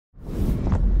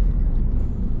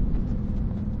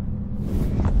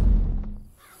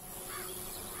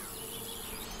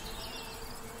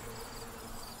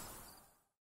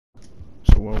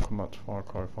welcome back to Far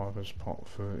Cry 5 as part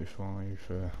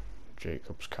 35.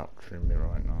 Jacob's capturing me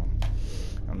right now,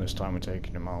 and this time we're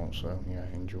taking him out, so yeah,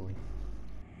 enjoy.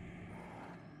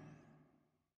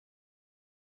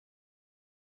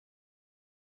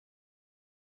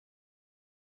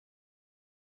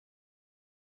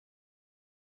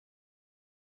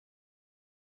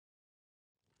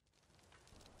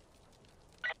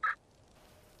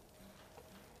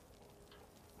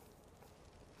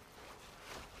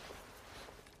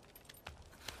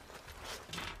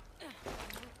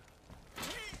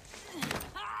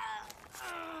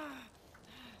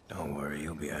 Don't worry,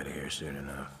 you'll be out of here soon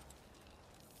enough.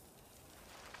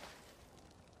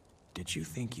 Did you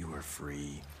think you were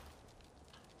free?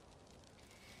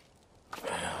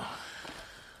 Well,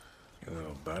 your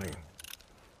little buddy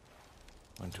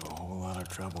went to a whole lot of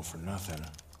trouble for nothing.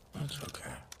 That's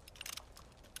okay.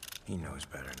 He knows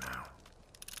better now.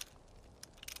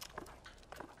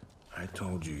 I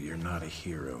told you, you're not a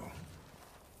hero.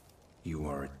 You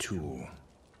are a tool.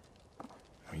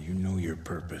 You know your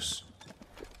purpose.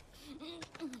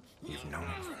 You've known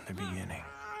it from the beginning.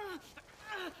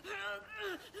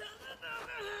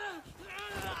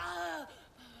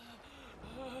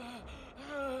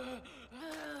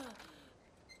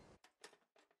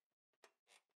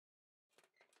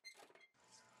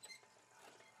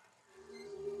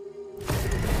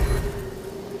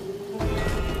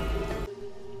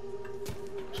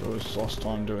 So it's last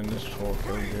time doing this for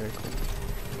kill Jacob.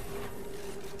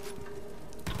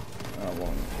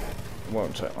 It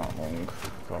won't take that long,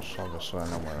 because obviously I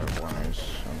know where everyone is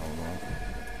and all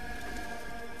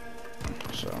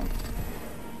that. So,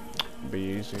 be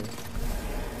easy.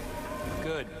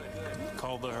 Good.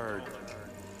 Call the herd.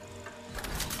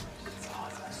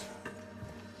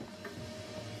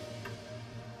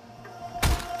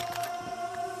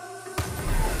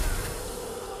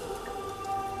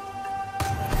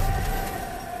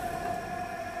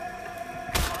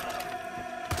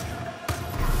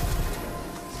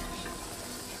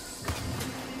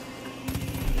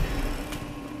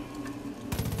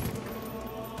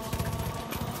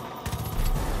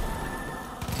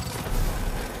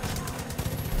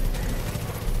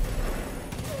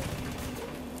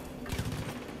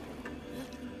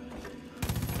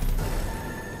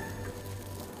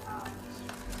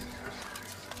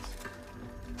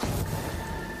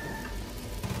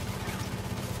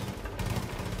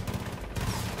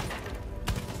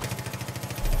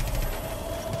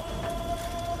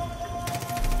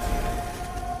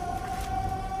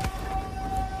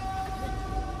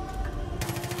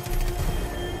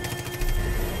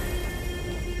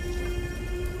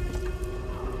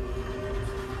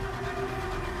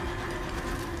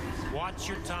 Watch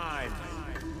your time.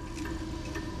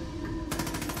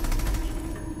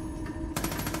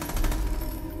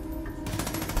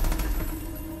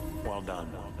 Well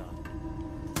done. Well done.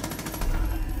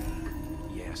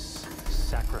 Yes,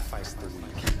 sacrifice the weak.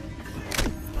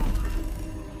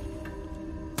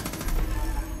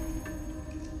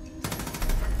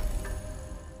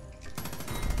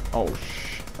 Oh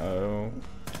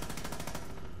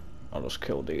I just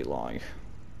killed Eli.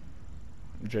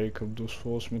 Jacob just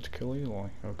forced me to kill Eli,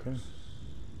 okay.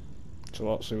 So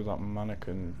let's see who that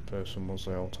mannequin person was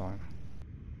the whole time.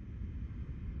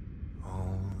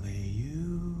 Only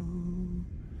you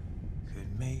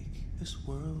could make this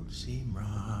world seem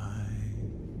right.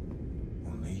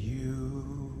 Only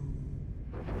you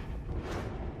can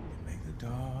make the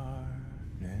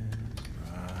darkness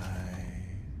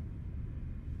bright.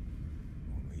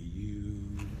 Only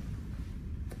you.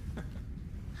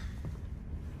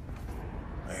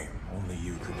 Hey, only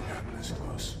you could have gotten this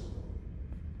close.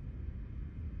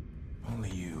 Only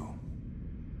you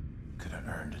could have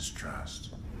earned his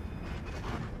trust.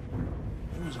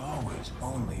 It was always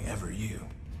only ever you.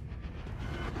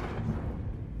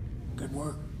 Good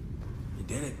work. You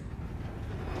did it.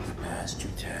 You passed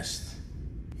your test.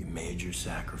 You made your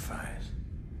sacrifice.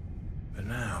 But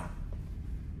now,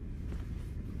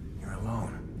 you're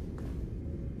alone.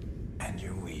 And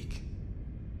you're weak.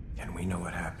 And we know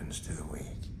what happens to the weak.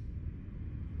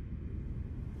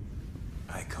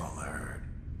 I call the herd.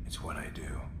 It's what I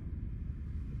do.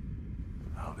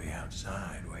 I'll be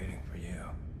outside waiting for you.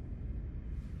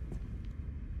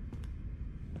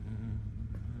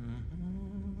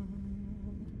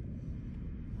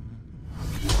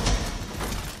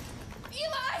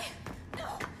 Eli!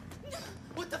 No!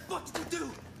 What the fuck did you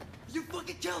do? You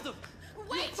fucking killed him!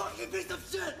 Wait! You fucking piece of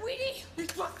shit! Weedy! He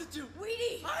trusted you!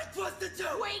 Weedy! I trusted you!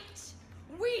 Wait!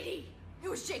 Weedy! It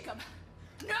was Jacob.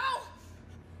 No!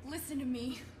 Listen to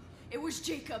me. It was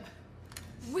Jacob.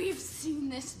 We've seen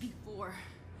this before.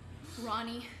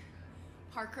 Ronnie,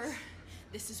 Parker,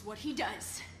 This is what he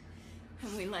does.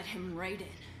 And we let him right in.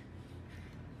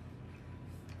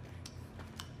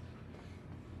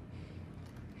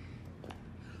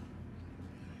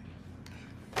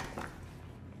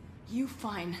 You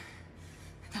find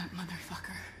that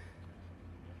motherfucker.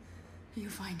 You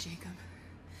find Jacob.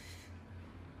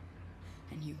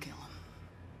 And you kill him.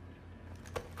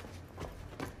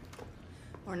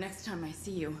 Or next time I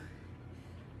see you.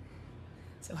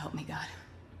 So help me God.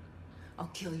 I'll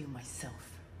kill you myself.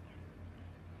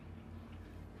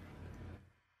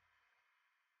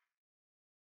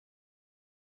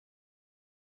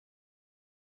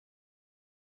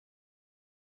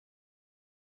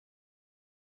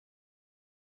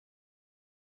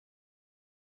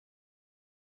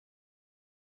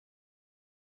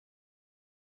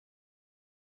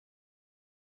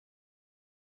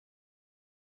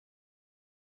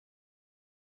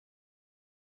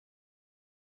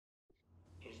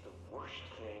 Is the worst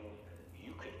thing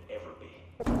you could ever be.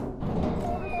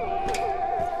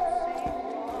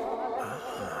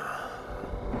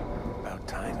 About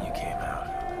time you came out.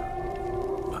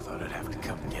 I thought I'd have to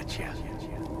come get you.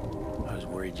 I was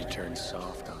worried you turned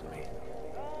soft on me.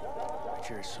 But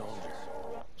you're a soldier.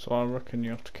 So I reckon you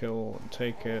have to kill,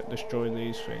 take it, destroy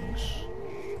these things.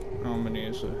 How many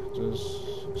is it? There's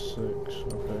 6,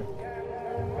 okay.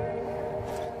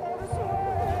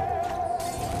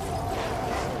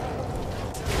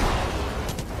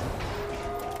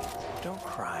 Don't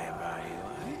cry about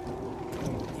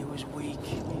Eli. He was weak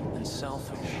and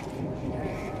selfish.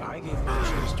 I gave him a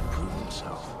chance to prove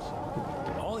himself.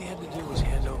 All he had to do was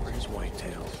hand over his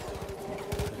whitetails.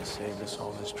 Could have saved us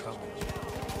all this trouble.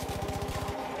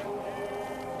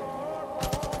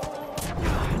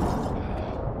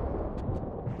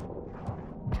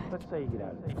 Let's say you get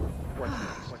out of there. What's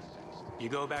next? You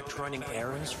go back to running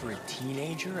errands for a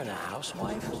teenager and a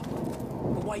housewife? The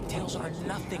whitetails are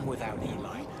nothing without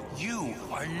Eli. You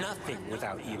are nothing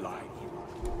without Eli.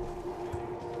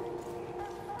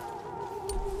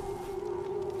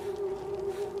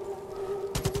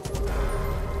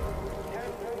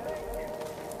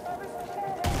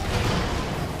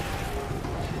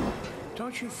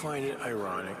 Don't you find it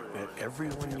ironic that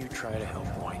everyone you try to help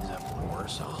winds up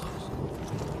worse off?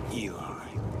 Eli,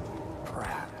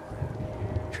 Pratt,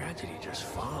 tragedy just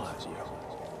follows you.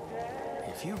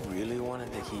 If you really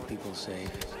wanted to keep people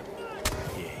safe,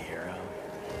 you hero,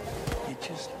 you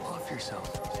just off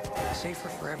yourself. Safer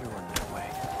for everyone that way.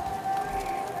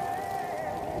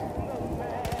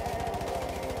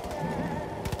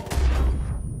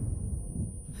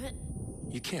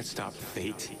 You can't stop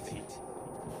fate.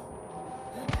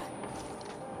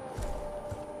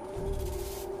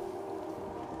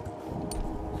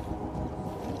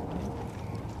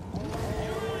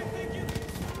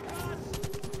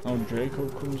 Oh,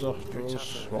 Jacob comes after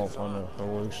us, well, on a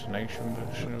hallucination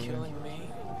version of him. Killing me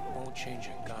won't change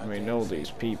a goddamn I mean, all thing.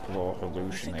 these people are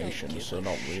hallucinations, they're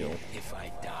not real. If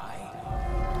I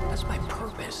die, that's my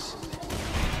purpose.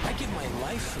 I give my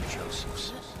life for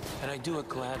Joseph's, and I do it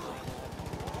gladly.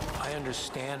 I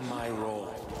understand my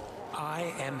role.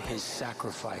 I am his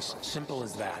sacrifice. Simple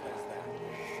as that.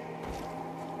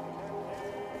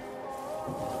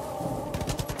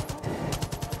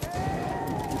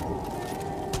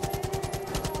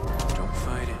 Don't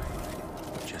fight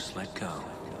it. Just let go.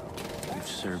 You've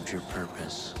served your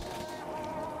purpose.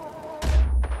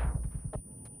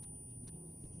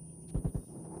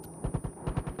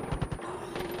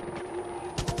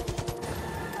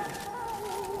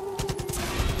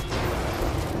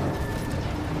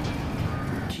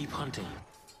 Keep hunting.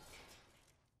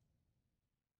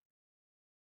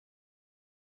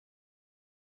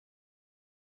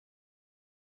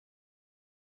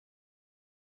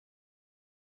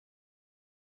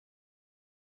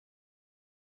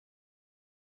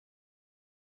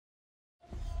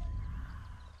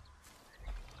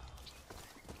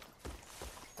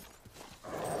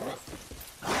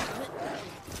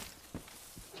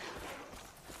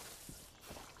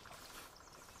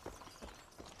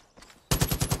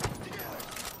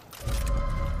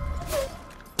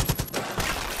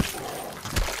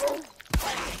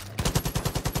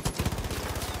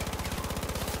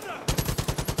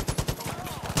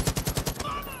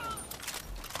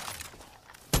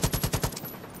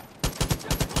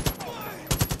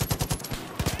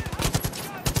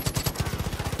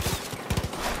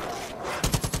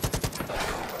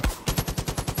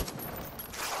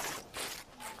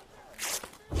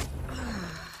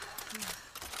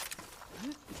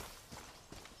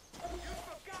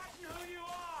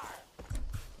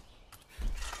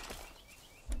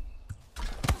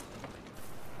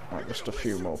 Right, just a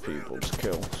few more people to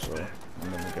kill, so,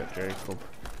 and then we get Jacob.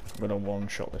 I'm gonna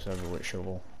one-shot this heavyweight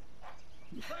shovel.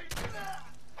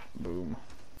 Boom.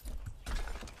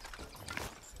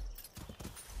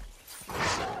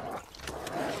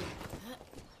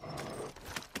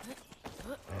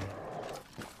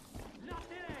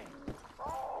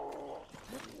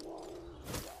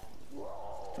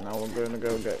 Now we're gonna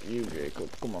go get you, Jacob.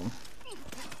 Come on.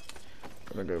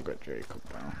 Gonna go get Jacob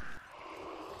now.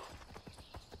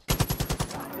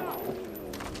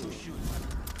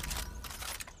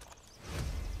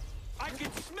 I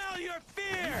can smell your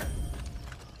fear!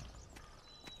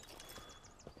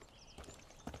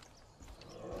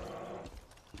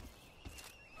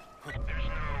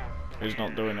 He's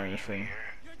not doing anything.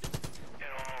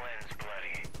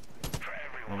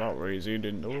 Well, that was easy,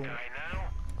 didn't do it.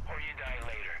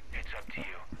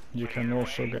 You can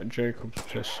also get Jacob's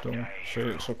pistol. So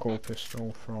it's a cool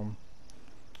pistol from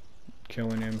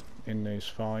killing him in this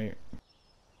fight.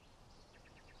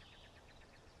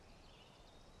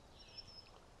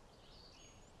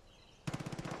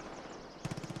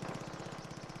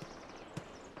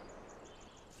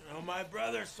 You know, my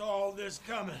brother saw all this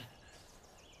coming.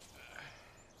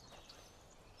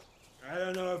 I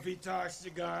don't know if he talks to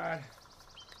God.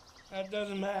 That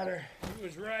doesn't matter. He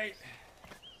was right.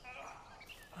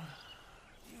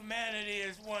 Humanity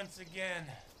is once again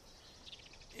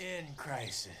in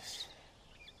crisis.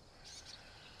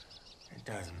 It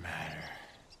doesn't matter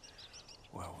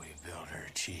what we build or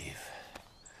achieve.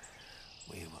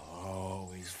 We will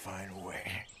always find a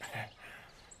way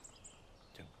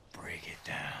to break it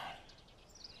down.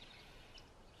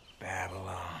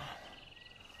 Babylon,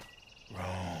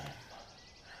 Rome,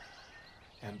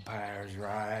 empires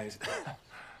rise,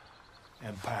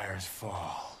 empires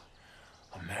fall.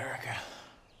 America,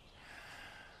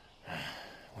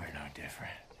 we're no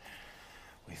different.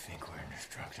 We think we're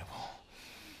indestructible.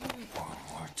 World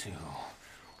War II,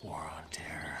 war on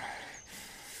terror.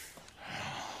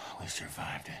 We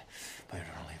survived it, but it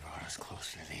only brought us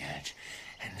closer to the edge.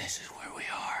 And this is where we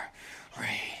are,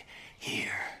 right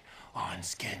here, on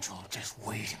schedule, just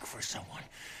waiting for someone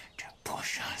to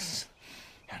push us.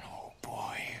 And oh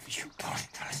boy, if you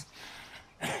pushed us.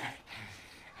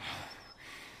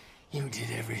 You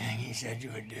did everything he said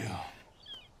you would do.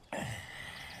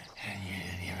 And you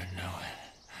didn't even know it.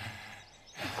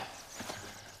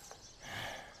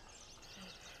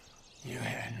 You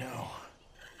had no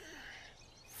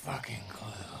fucking clue.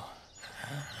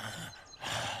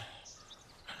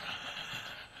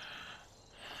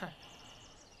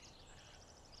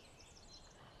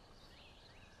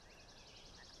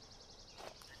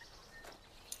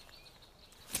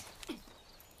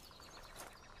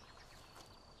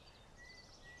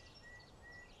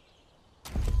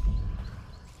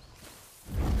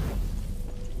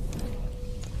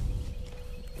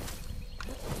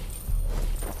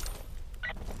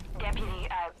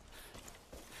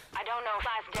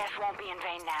 Death won't be in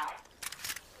vain now.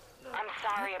 I'm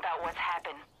sorry about what's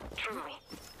happened, truly.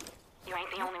 You ain't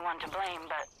the only one to blame,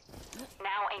 but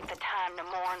now ain't the time to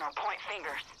mourn or point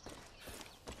fingers.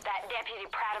 That Deputy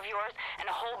Pratt of yours and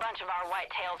a whole bunch of our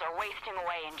whitetails are wasting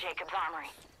away in Jacob's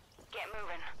armory. Get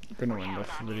moving. I'm gonna end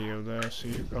off the video there. See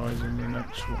you guys in the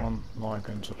next one. Like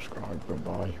and subscribe.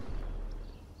 Goodbye.